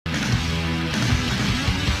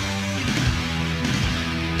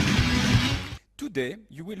Today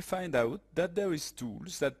you will find out that there is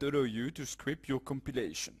tools that allow you to script your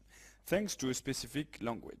compilation thanks to a specific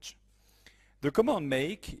language. The command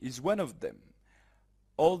make is one of them.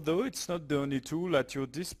 Although it's not the only tool at your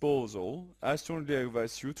disposal, I strongly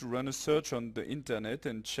advise you to run a search on the internet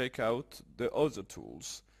and check out the other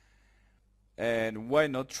tools. And why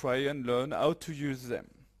not try and learn how to use them?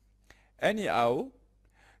 Anyhow,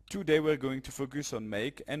 today we're going to focus on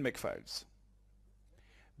make and makefiles.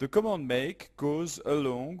 The command make goes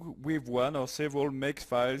along with one or several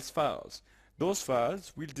makefiles files. Those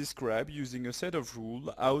files will describe using a set of rules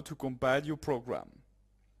how to compile your program.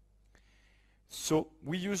 So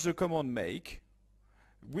we use the command make,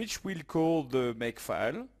 which will call the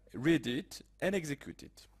makefile, read it, and execute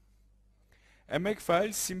it. A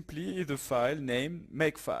makefile simply is a file named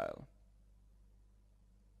makefile,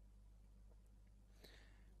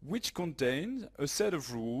 which contains a set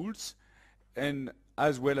of rules and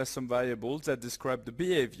as well as some variables that describe the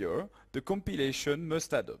behavior the compilation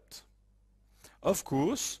must adopt. Of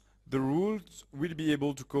course, the rules will be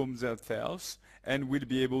able to call themselves and will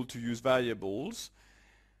be able to use variables.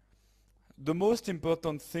 The most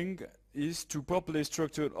important thing is to properly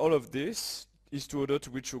structure all of this is to order to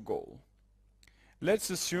reach your goal. Let's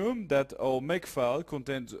assume that our makefile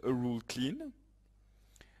contains a rule clean.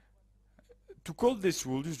 To call this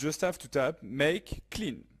rule, you just have to type make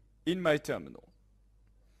clean in my terminal.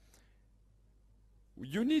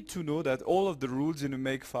 You need to know that all of the rules in a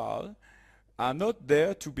makefile are not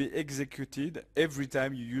there to be executed every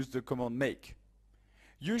time you use the command make.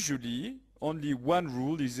 Usually, only one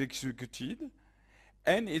rule is executed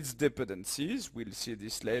and its dependencies, we'll see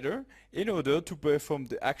this later, in order to perform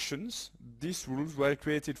the actions these rules were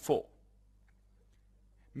created for.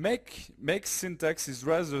 Make syntax is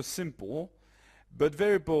rather simple, but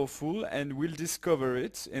very powerful, and we'll discover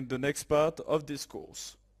it in the next part of this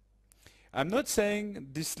course. I'm not saying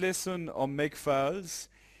this lesson on makefiles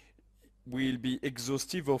will be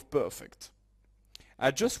exhaustive or perfect.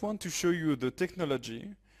 I just want to show you the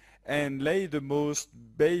technology and lay the most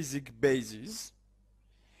basic bases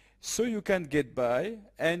so you can get by,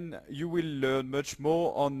 and you will learn much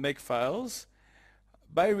more on makefiles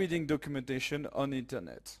by reading documentation on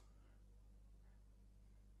internet.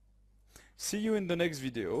 See you in the next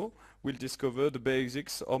video. We'll discover the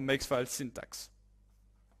basics of makefile syntax.